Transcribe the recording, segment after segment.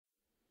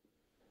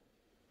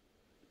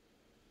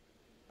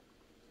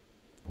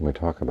When we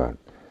talk about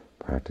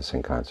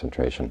practicing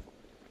concentration,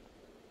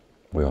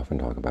 we often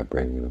talk about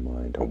bringing the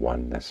mind to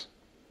oneness,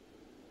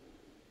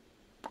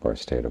 or a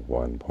state of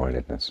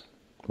one-pointedness,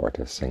 or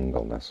to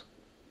singleness.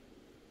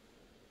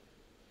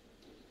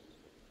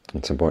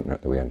 It's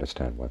important that we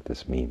understand what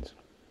this means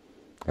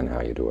and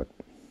how you do it.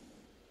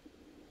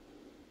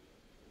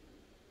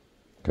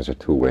 Because there are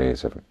two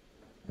ways of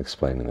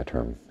explaining the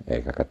term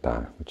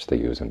ekagata, which they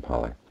use in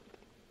Pali.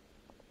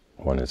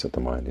 One is that the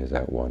mind is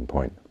at one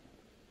point.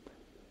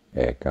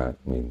 Eka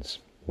means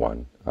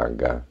one,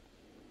 arga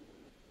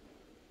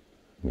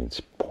means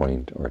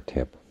point or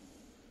tip.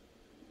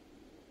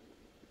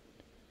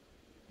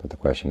 But the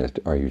question is,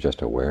 are you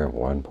just aware of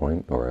one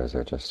point, or is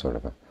there just sort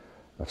of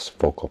a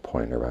focal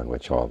point around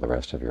which all the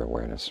rest of your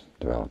awareness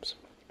develops?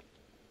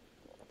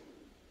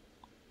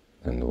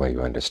 And the way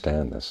you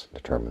understand this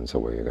determines the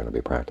way you're going to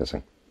be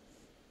practicing.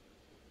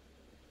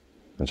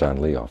 And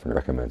John Lee often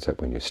recommends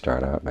that when you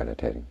start out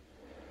meditating,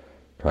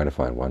 try to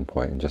find one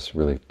point and just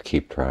really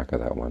keep track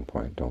of that one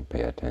point. Don't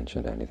pay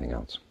attention to anything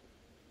else.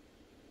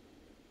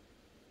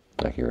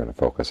 Like you're going to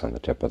focus on the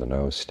tip of the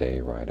nose,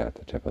 stay right at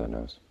the tip of the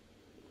nose.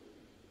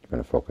 You're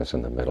going to focus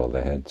in the middle of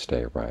the head,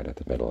 stay right at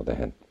the middle of the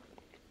head.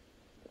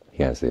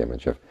 He has the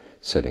image of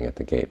sitting at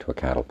the gate to a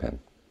cattle pen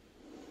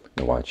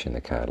and watching the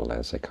cattle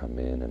as they come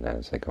in and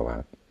as they go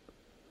out.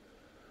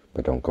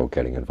 But don't go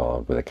getting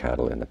involved with the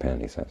cattle in the pen,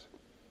 he says.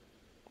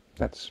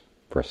 That's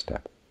first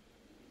step.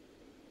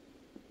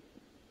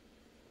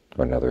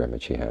 Or another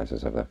image he has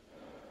is of the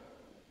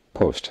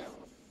post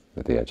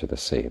at the edge of the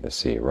sea. The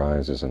sea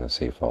rises and the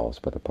sea falls,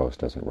 but the post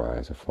doesn't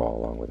rise or fall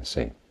along with the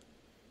sea.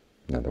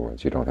 In other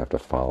words, you don't have to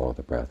follow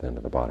the breath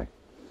into the body.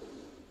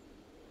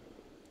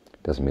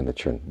 It doesn't mean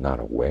that you're not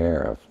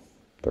aware of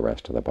the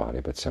rest of the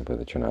body, but simply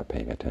that you're not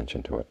paying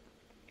attention to it.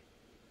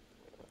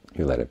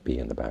 You let it be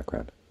in the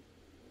background.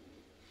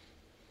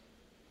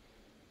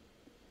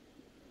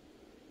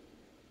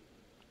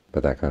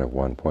 But that kind of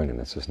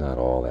one-pointedness is not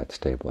all that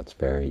stable. It's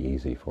very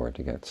easy for it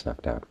to get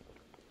snuffed out.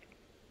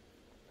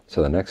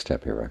 So the next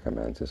step he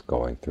recommends is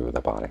going through the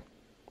body,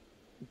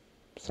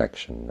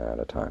 section at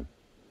a time.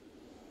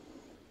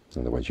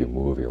 In other words, you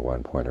move your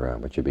one point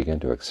around, but you begin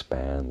to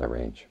expand the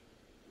range.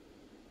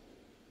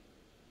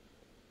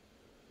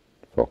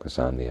 Focus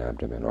on the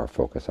abdomen or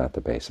focus at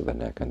the base of the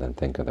neck, and then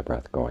think of the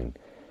breath going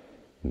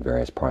in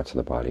various parts of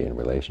the body in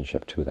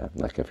relationship to that.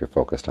 Like if you're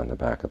focused on the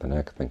back of the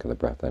neck, think of the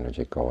breath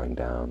energy going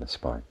down the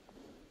spine.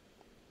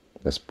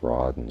 This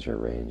broadens your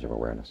range of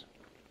awareness.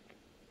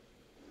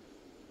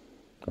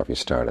 Or if you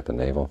start at the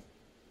navel,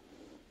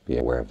 be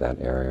aware of that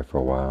area for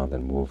a while,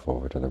 then move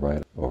over to the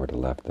right, over to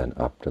the left, then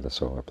up to the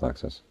solar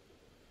plexus.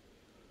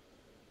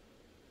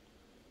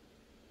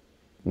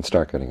 And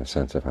start getting a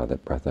sense of how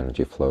that breath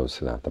energy flows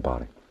throughout the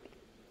body.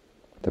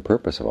 The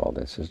purpose of all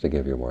this is to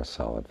give you a more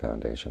solid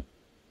foundation.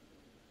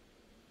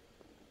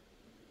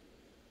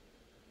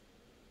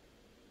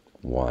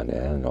 One,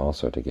 and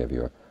also to give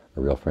you a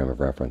real frame of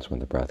reference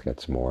when the breath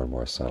gets more and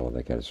more subtle,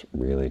 that gets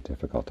really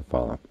difficult to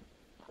follow.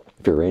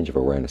 If your range of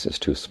awareness is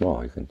too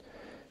small,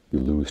 you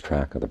lose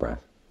track of the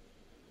breath.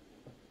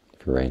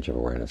 If your range of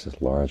awareness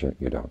is larger,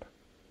 you don't.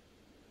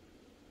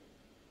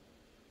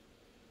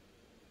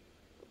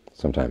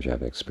 Sometimes you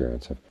have the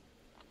experience of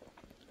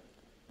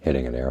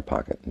hitting an air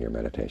pocket in your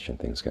meditation.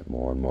 Things get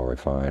more and more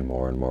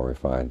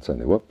refined,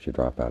 suddenly, whoops, you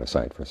drop out of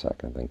sight for a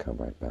second, then come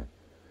right back.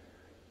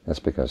 That's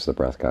because the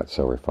breath got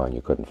so refined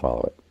you couldn't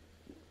follow it.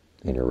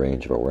 And your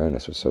range of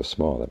awareness was so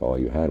small that all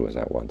you had was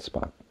that one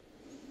spot.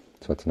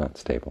 So it's not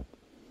stable.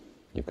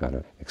 You've got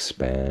to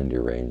expand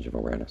your range of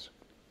awareness.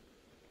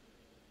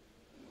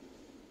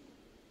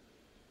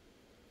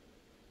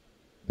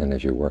 And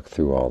as you work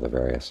through all the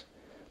various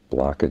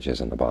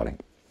blockages in the body,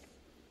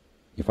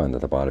 you find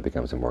that the body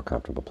becomes a more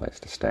comfortable place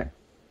to stay.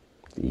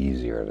 It's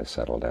easier to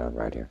settle down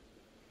right here.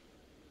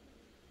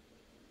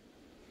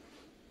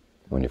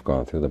 When you've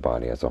gone through the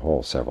body as a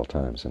whole several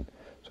times and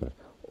sort of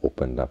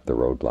opened up the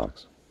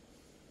roadblocks,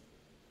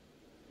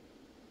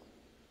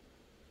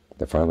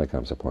 there finally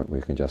comes a point where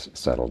you can just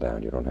settle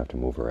down. You don't have to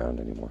move around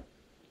anymore.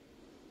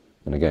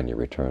 And again, you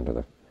return to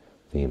the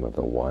theme of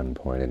the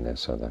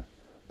one-pointedness, or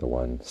the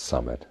one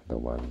summit, the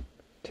one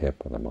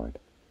tip of the mind.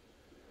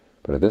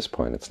 But at this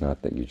point, it's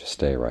not that you just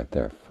stay right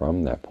there.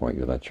 From that point,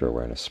 you let your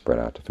awareness spread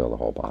out to fill the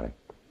whole body.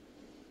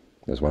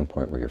 There's one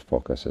point where your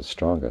focus is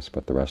strongest,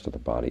 but the rest of the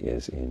body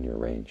is in your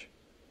range.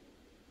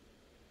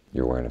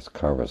 Your awareness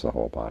covers the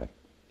whole body.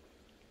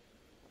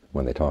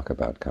 When they talk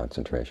about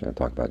concentration and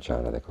talk about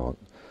jhana, they talk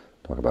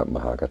about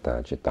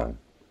mahagata cittang.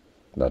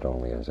 Not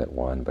only is it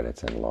one, but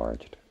it's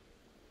enlarged.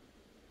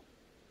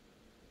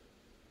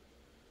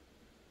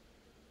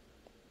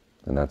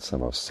 And that's the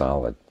most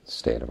solid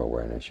state of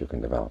awareness you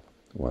can develop,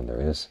 when there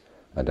is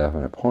a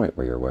definite point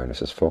where your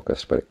awareness is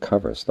focused, but it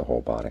covers the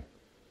whole body.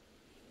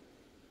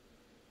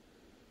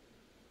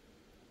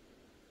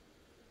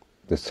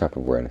 This type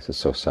of awareness is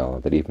so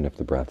solid that even if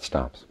the breath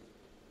stops,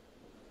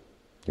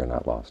 you're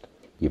not lost.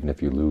 Even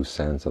if you lose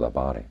sense of the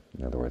body,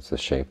 in other words, the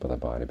shape of the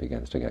body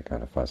begins to get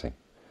kind of fuzzy.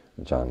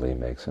 And John Lee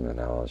makes an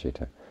analogy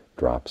to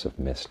drops of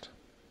mist.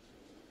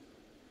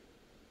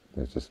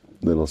 There's just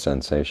little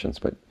sensations,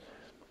 but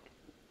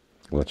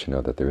it lets you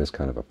know that there is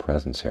kind of a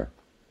presence here.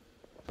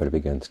 But it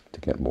begins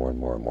to get more and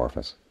more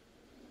amorphous.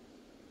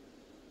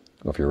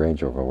 Well, if your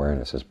range of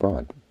awareness is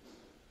broad,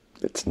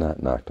 it's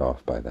not knocked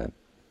off by that.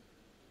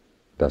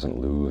 It doesn't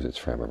lose its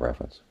frame of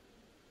reference.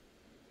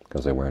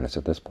 Because awareness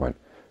at this point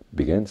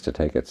begins to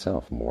take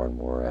itself more and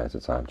more as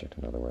its object.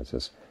 In other words,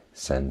 this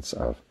sense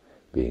of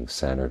being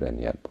centered and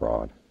yet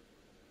broad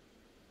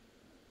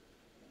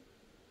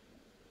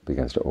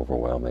begins to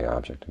overwhelm the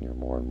object, and you're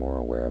more and more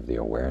aware of the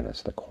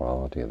awareness, the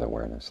quality of the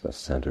awareness, the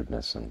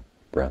centeredness and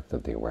breadth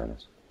of the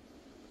awareness.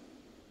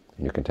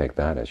 And you can take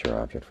that as your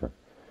object for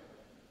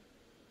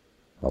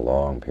a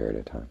long period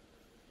of time.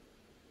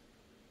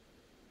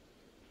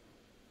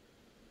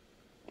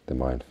 The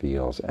mind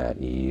feels at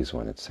ease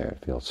when it's there.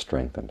 It feels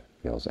strengthened,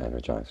 feels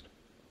energized.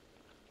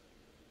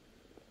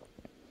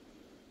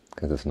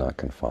 Because it's not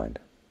confined.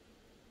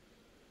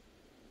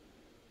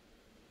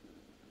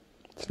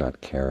 It's not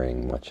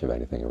carrying much of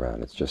anything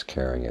around. It's just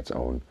carrying its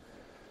own,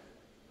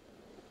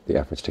 the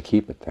efforts to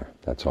keep it there.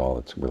 That's all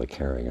it's really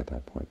carrying at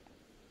that point.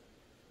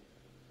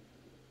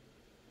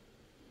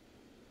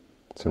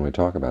 So when we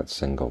talk about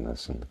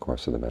singleness in the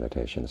course of the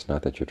meditation, it's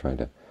not that you're trying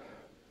to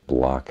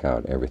block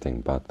out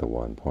everything but the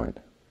one point.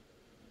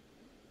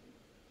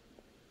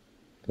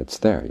 It's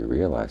there. You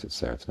realize it's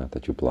there. It's not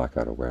that you block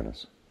out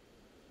awareness.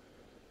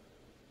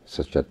 It's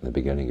such that in the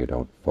beginning you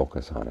don't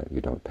focus on it.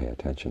 You don't pay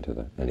attention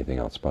to anything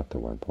else but the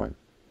one point.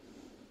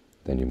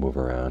 Then you move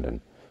around and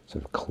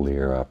sort of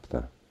clear up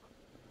the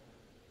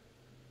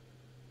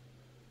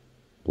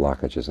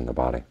blockages in the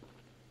body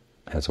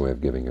as a way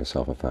of giving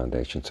yourself a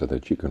foundation so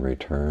that you can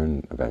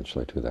return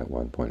eventually to that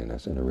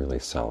one-pointedness in a really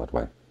solid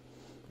way.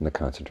 And the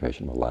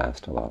concentration will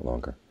last a lot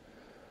longer.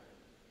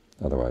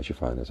 Otherwise you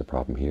find there's a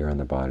problem here in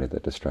the body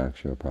that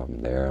distracts you, a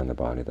problem there in the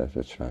body that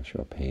distracts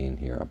you, a pain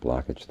here, a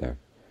blockage there.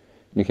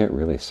 And you can't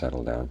really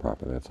settle down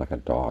properly. It's like a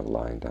dog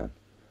lying down.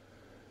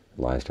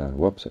 It lies down,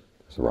 whoops,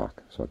 there's a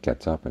rock. So it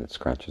gets up and it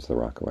scratches the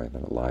rock away,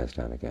 then it lies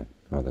down again.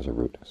 Oh, there's a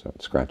root, so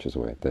it scratches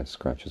away at this,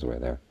 scratches away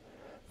there.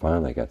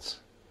 Finally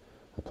gets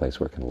a place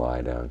where it can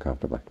lie down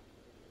comfortably.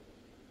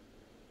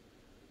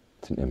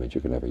 It's an image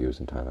you can never use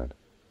in Thailand.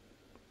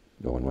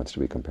 No one wants to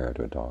be compared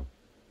to a dog.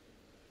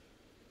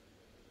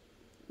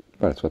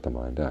 But it's what the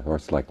mind does. Or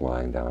it's like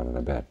lying down in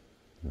a bed.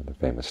 You know, the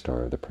famous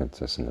story of the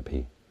princess and the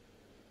pea.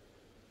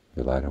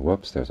 You lie down,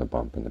 whoops, there's a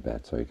bump in the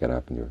bed. So you get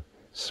up and you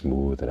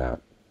smooth it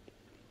out.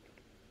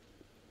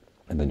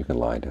 And then you can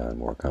lie down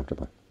more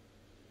comfortably.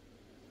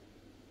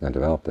 And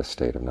develop this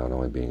state of not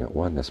only being at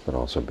oneness, but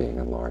also being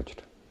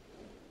enlarged.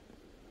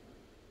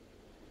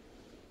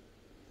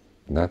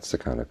 And that's the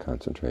kind of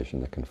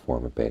concentration that can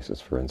form a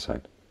basis for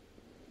insight.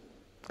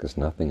 Because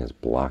nothing is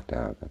blocked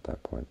out at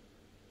that point.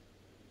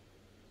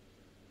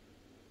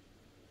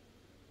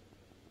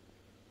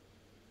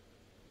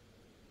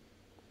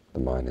 The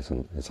mind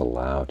is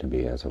allowed to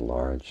be as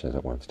large as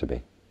it wants to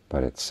be,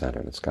 but it's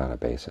centered. It's got a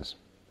basis.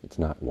 It's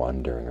not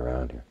wandering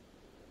around here.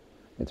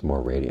 It's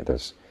more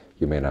radiant.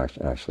 You may not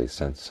actually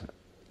sense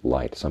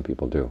light. Some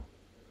people do.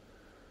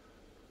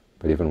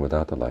 But even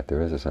without the light,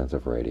 there is a sense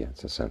of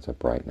radiance, a sense of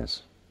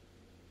brightness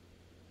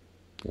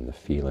in the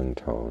feeling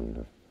tone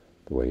of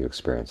the way you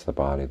experience the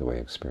body, the way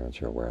you experience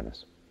your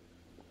awareness.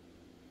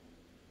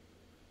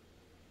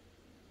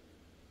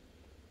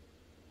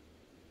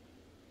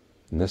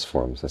 And this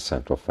forms the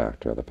central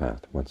factor of the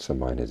path. Once the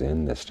mind is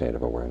in this state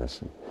of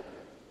awareness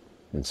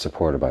and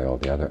supported by all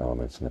the other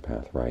elements in the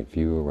path, right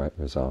view, right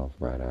resolve,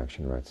 right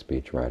action, right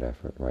speech, right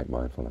effort, right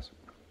mindfulness,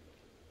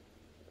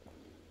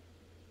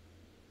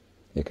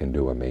 it can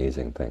do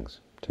amazing things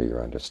to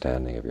your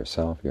understanding of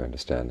yourself, your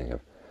understanding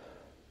of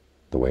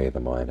the way the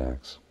mind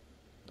acts,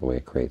 the way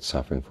it creates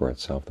suffering for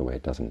itself, the way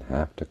it doesn't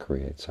have to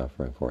create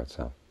suffering for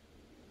itself.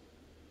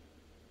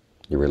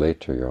 You relate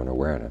to your own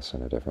awareness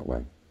in a different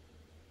way.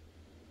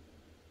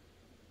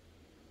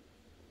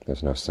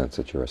 There's no sense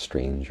that you're a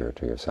stranger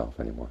to yourself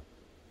anymore.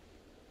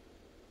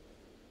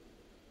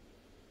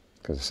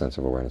 Because the sense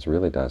of awareness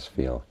really does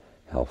feel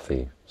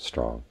healthy,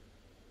 strong.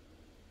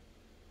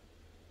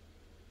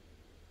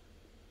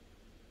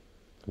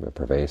 A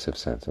pervasive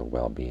sense of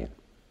well-being.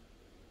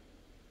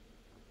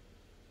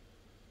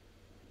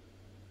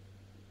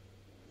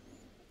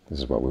 This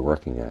is what we're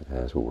working at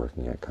as we're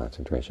working at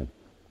concentration.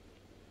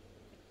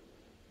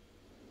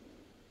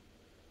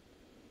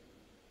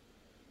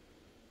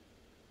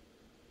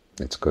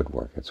 It's good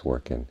work. It's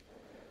work in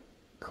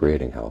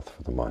creating health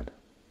for the mind,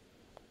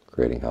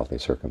 creating healthy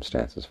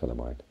circumstances for the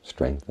mind,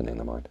 strengthening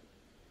the mind.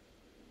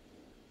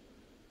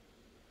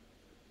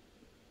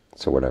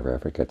 So whatever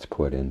effort gets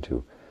put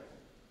into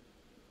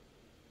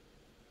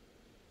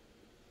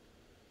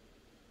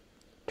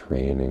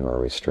training or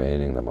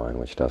restraining the mind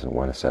which doesn't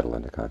want to settle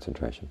into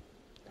concentration,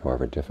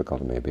 however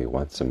difficult it may be,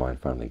 once the mind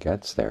finally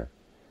gets there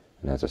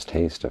and has a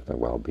taste of the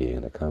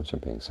well-being that comes from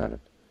being centered,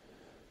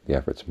 the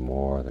effort's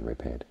more than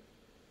repaid.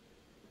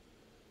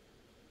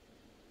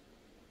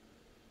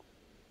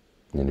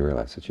 And you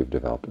realize that you've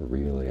developed a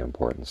really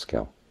important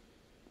skill.